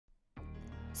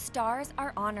Stars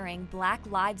are honoring Black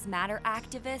Lives Matter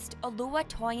activist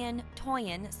Oluwatoyin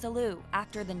Salau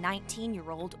after the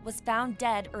 19-year-old was found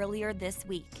dead earlier this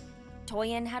week.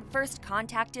 Toyin had first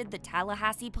contacted the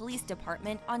Tallahassee Police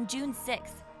Department on June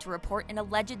 6 to report an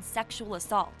alleged sexual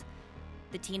assault.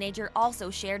 The teenager also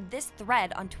shared this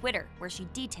thread on Twitter where she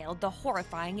detailed the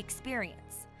horrifying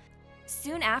experience.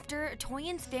 Soon after,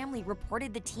 Toyin's family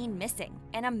reported the teen missing,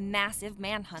 and a massive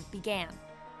manhunt began.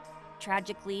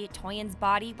 Tragically, Toyin's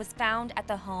body was found at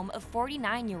the home of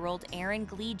 49-year-old Aaron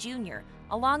Glee Jr.,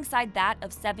 alongside that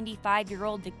of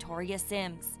 75-year-old Victoria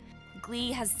Sims.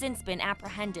 Glee has since been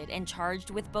apprehended and charged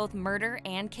with both murder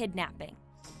and kidnapping.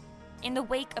 In the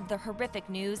wake of the horrific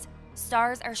news,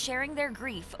 stars are sharing their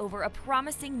grief over a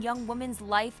promising young woman's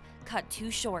life cut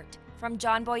too short. From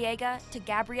John Boyega to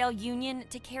Gabrielle Union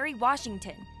to Kerry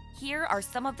Washington, here are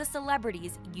some of the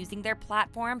celebrities using their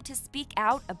platform to speak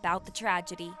out about the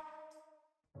tragedy.